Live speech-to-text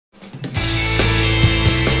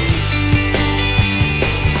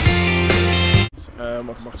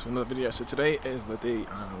welcome back to another video. So today is the day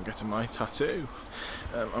I'm getting my tattoo.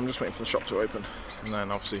 I'm just waiting for the shop to open and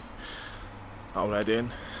then obviously I'll head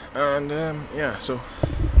in and yeah, so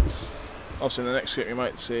obviously in the next clip you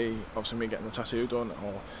might see obviously me getting the tattoo done,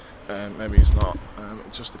 or maybe it's not.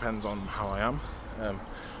 It just depends on how I am.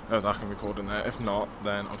 That I can record in there. If not,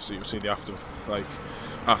 then obviously you'll see the after I've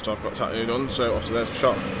got the tattoo done. So obviously there's a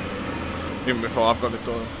shot even before I've got it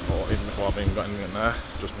done, or even before I've even got anything in there,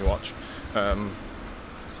 just my watch.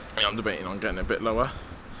 I'm debating on getting it a bit lower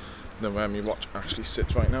than where my watch actually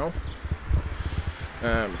sits right now,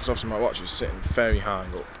 because obviously my watch is sitting very high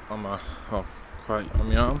up on my, quite on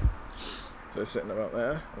my arm, so it's sitting about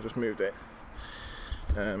there. I just moved it,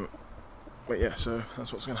 but yeah, so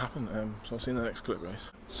that's what's going to happen. So I'll see you in the next clip, guys.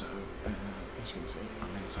 So as you can see,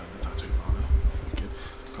 I'm inside the tattoo parlour. Wicked,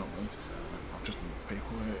 can't wait. I've just moved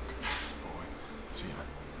paperwork. So yeah,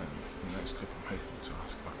 in the next clip I'm hoping to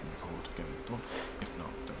ask if I can record to get it done. If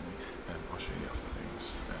not, don't worry, I'll show you after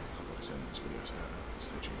things. I've got it in this video, so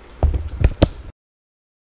stay tuned.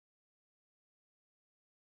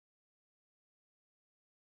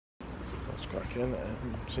 Let's crack in.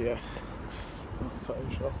 So yeah,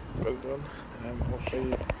 tattoo shop, got it done. I'll show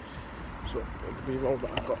you sort of the B-roll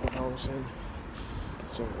that I got when I was in.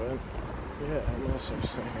 So yeah, I'm also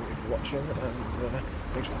saying thank you for watching, and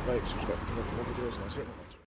make sure to like, subscribe, comment for more videos, and I'll see you in the next one.